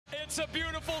It's a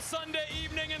beautiful Sunday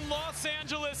evening in Los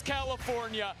Angeles,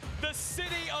 California, the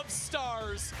city of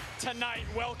stars. Tonight,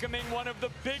 welcoming one of the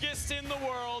biggest in the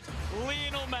world,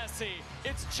 Lionel Messi.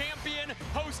 It's champion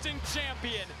hosting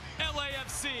champion,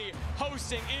 LAFC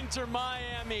hosting Inter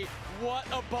Miami. What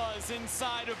a buzz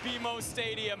inside of BMO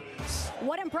Stadium.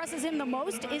 What impresses him the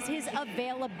most is his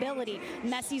availability.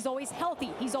 Messi's always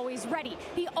healthy. He's always ready.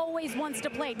 He always wants to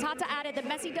play. Tata added that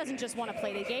Messi doesn't just want to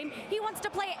play the game. He wants to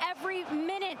play every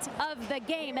minute of the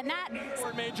game, and that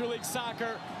for Major League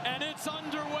Soccer, and it's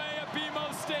underway at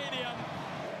BMO Stadium.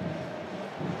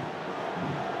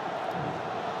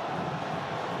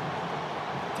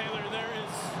 Taylor, there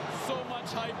is so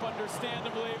much hype,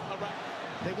 understandably.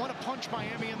 They want to punch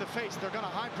Miami in the face. They're going to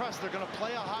high press. They're going to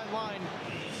play a high line.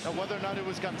 And whether or not it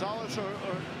was Gonzalez or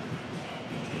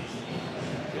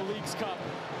the League's Cup.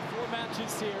 4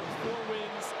 matches here, 4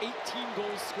 wins, 18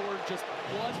 goals scored, just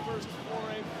one first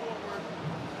foray forward.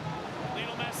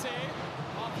 Lionel Messi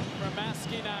off from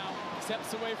Maski now.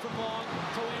 Steps away from long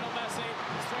to Lionel Messi.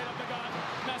 Straight up the gun.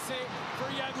 Messi for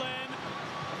Yedlin.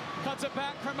 Cuts it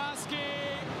back for Maski.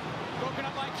 Broken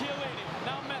up by Chiellini.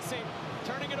 Now Messi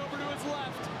turning it over to his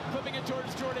left. Flipping it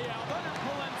towards Jordi Alba. And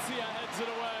Palencia heads it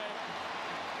away.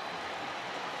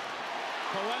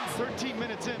 13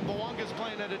 minutes in, Bouanga's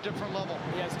playing at a different level.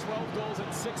 He has 12 goals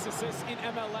and 6 assists in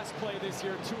MLS play this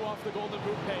year, 2 off the Golden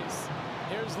Boot pace.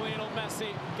 Here's Lionel Messi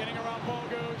getting around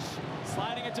Bogusz,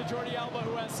 sliding it to Jordi Alba,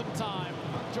 who has some time.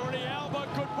 Jordi Alba,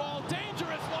 good ball,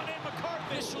 dangerous one in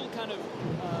McCarthy. Initial kind of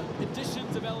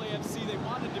additions of LAFC, they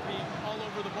wanted to be all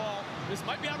over the ball. This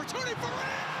might be an opportunity for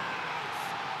Reyes!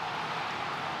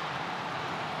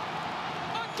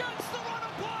 Against the run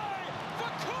of play,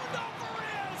 Facundo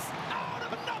Reyes out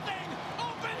of nothing,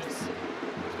 opens!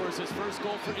 Scores his first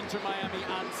goal for Inter Miami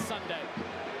on Sunday.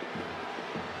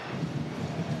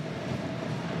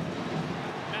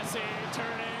 Messi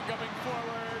turning, coming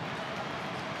forward.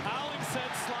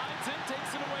 Hollingshead slides in,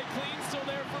 takes it away clean, still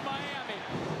there for Miami.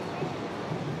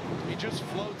 He just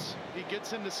floats. He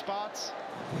gets into spots.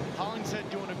 Hollingshead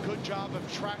doing a good job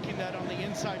of tracking that on the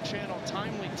inside channel.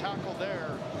 Timely tackle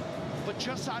there. But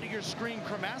just out of your screen,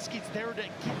 Kramaski's there to...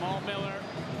 Jamal Miller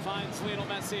finds Lionel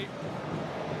Messi.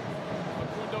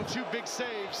 Facundo, 2 big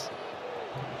saves.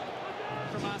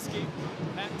 Kramaski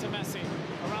back to Messi.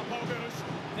 Around Bogusz,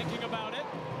 thinking about it.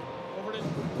 Over to...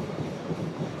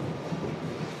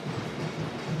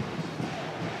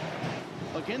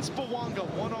 Against Bouanga,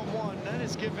 one-on-one, that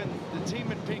has given the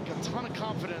team in pink a ton of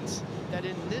confidence that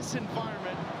in this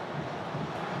environment,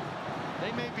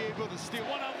 they may be able to steal.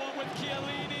 One-on-one with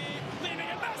Chiellini, leaving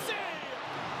it Messi!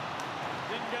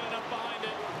 Didn't get enough behind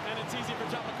it, and it's easy for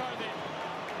John McCarthy.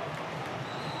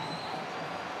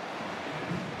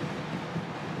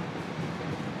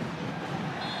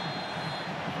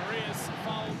 Maria's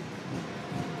fouled.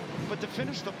 But to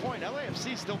finish the point,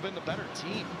 LAFC's still been the better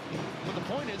team. But the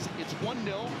point is, it's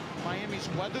 1-0. Miami's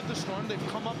weathered the storm. They've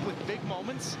come up with big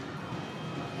moments.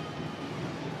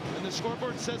 And the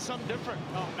scoreboard says something different.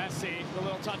 Oh, Messi, the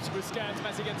little touch to Busquets.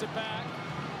 Messi gets it back.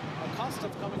 Acosta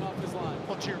coming off his line.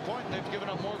 Well, to your point, they've given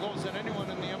up more goals than anyone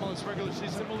in the MLS regular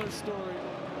season. Similar story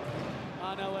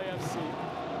on LAFC.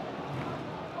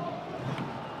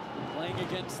 Playing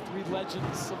against 3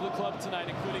 legends of the club tonight,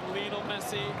 including Lionel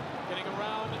Messi, getting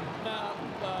around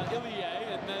Ilie,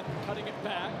 and then cutting it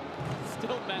back.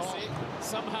 Still Messi.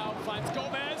 Somehow finds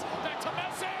Gomez. Back to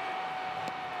Messi!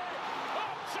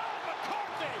 Oh, John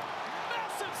McCarthy!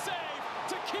 Massive save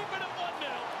to keep it at 1-0.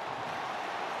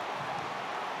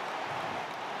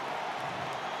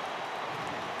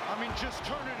 I mean, just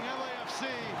turning LAFC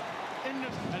into...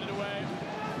 Headed away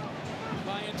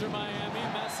by Inter Miami.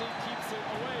 Messi keeps it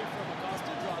away from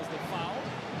Acosta, draws the foul.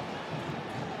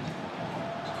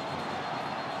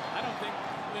 I don't think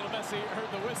Lionel Messi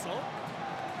heard the whistle.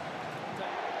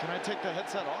 Can I take the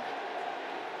headset off?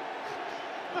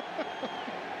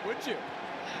 Would you?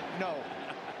 No.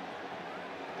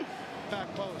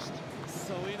 Back post.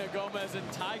 Selena Gomez and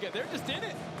Tyga, they're just in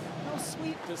it. No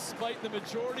sweep. Despite the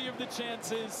majority of the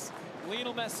chances,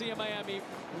 Lionel Messi and Miami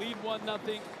lead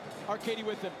 1-0. Arcady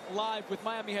with him, live with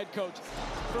Miami head coach.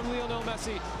 From Lionel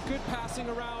Messi, good passing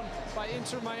around by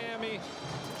Inter Miami.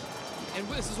 And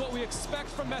this is what we expect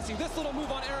from Messi. This little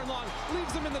move on Aaron Long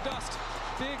leaves him in the dust.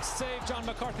 Big save, John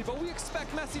McCarthy, but we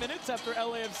expect Messi. Minutes after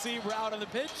LAFC were out on the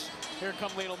pitch, here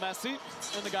come Lionel Messi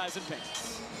and the guys in pink.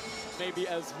 Maybe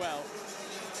as well.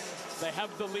 They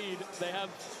have the lead. They have...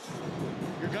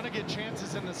 You're going to get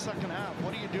chances in the second half.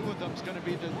 What do you do with them is going to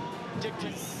be the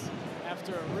dictates.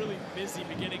 After a really busy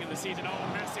beginning of the season.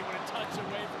 Oh, Messi with a touch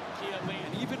away from Chiellini.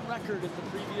 An even record in the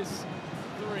previous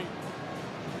 3.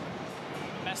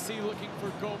 Messi looking for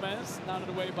Gomez, knotted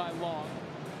away by Long.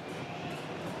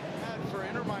 And for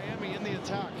Inter Miami in the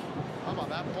attack. How about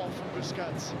that ball from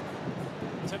Busquets?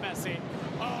 To Messi.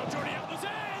 Oh, Jordi Alba's in!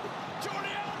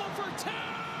 Jordi Alba for 2!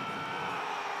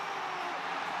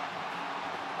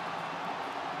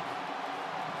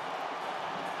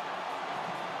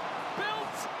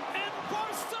 Built in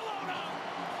Barcelona!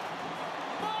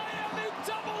 Miami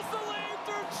doubles the lead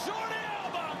through Jordi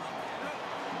Alba!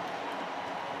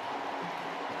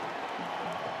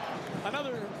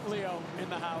 Another Leo in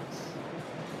the house.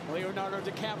 Leonardo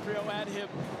DiCaprio at him.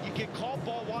 You get called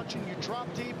ball watching, you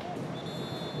drop deep.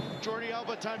 Jordi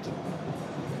Alba times it.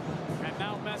 And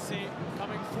now Messi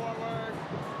coming forward.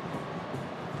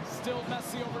 Still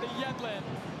Messi over to Yedlin.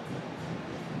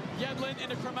 Yedlin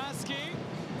into Kramaski.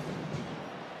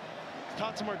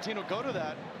 Tata Martino go to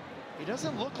that. He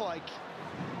doesn't look like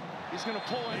he's going to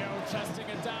pull in. Leo chesting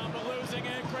it down, but losing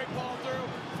it. Great ball through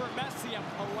for Messi and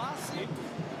Palasi.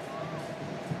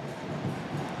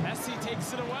 Messi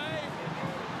takes it away.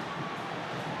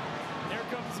 Here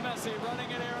comes Messi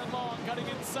running at Aaron Long, cutting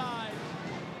inside.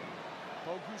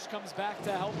 Bogusz comes back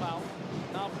to help out.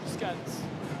 Now Busquets.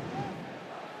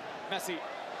 Messi.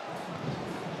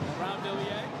 Around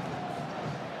Illier.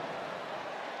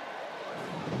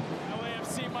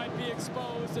 LAFC might be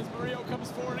exposed as Murillo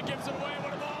comes forward and gives it away.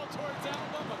 What a ball towards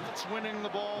Alba. That's winning the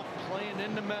ball, playing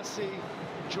into Messi.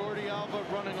 Jordi Alba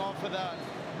running off of that.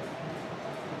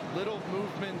 Little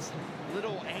movements,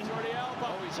 little angle. Jordi Alba.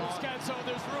 Oh, he's on. Busquets, so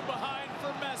there's room behind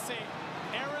for Messi.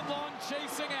 Aaron Long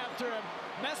chasing after him.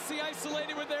 Messi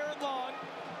isolated with Aaron Long.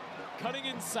 Cutting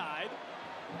inside.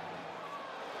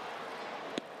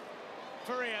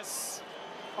 Farias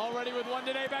already with one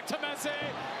today. Back to Messi.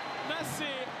 Messi,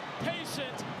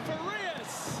 patient.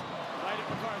 Farias. Right at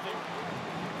McCarthy.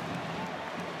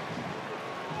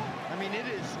 I mean, it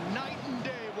is night and day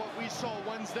what we saw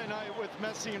Wednesday night with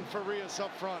Messi and Farias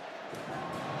up front.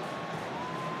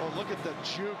 Oh, look at the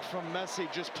juke from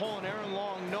Messi, just pulling Aaron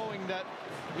Long, knowing that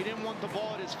he didn't want the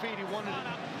ball at his feet. He wanted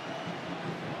it.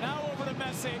 Now over to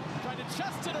Messi, trying to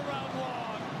chest it around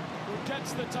Long, who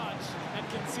gets the touch and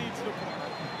concedes the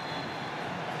point.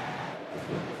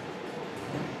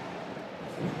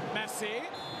 Messi,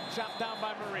 chopped down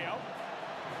by Murillo.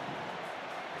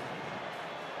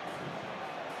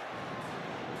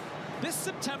 This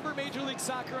September, Major League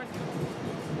Soccer and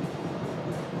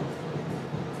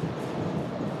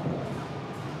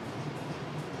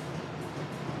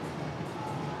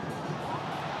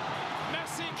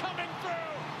Messi coming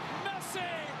through. Messi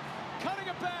cutting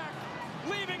it back,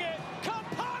 leaving it.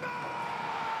 Campana!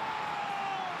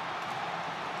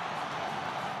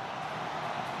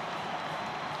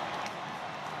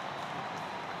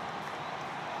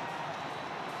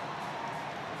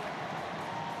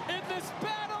 In this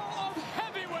battle of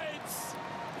heavyweights,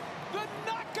 the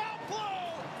knockout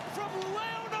blow from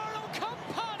Leonardo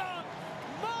Campana.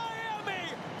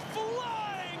 Miami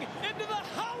flying into the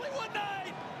Hollywood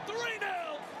night,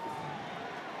 3-0.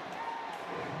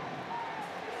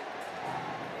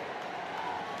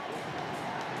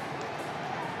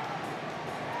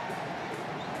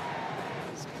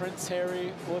 As Prince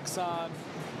Harry looks on,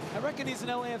 I reckon he's an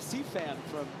LAFC fan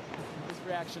from his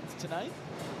reactions tonight.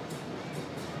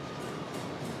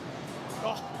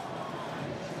 Oh.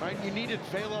 Right, you needed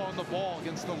Vela on the ball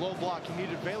against the low block. You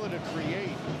needed Vela to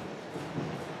create.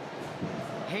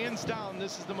 Hands down,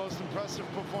 this is the most impressive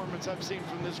performance I've seen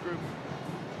from this group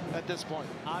at this point.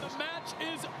 The match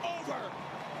is over.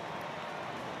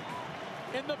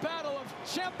 In the battle of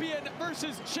champion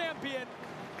versus champion,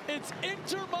 it's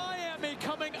Inter Miami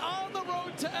coming on the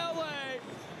road to LA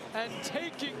and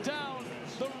taking down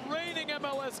the reigning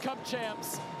MLS Cup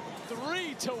champs.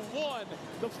 3-1,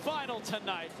 the final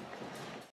tonight.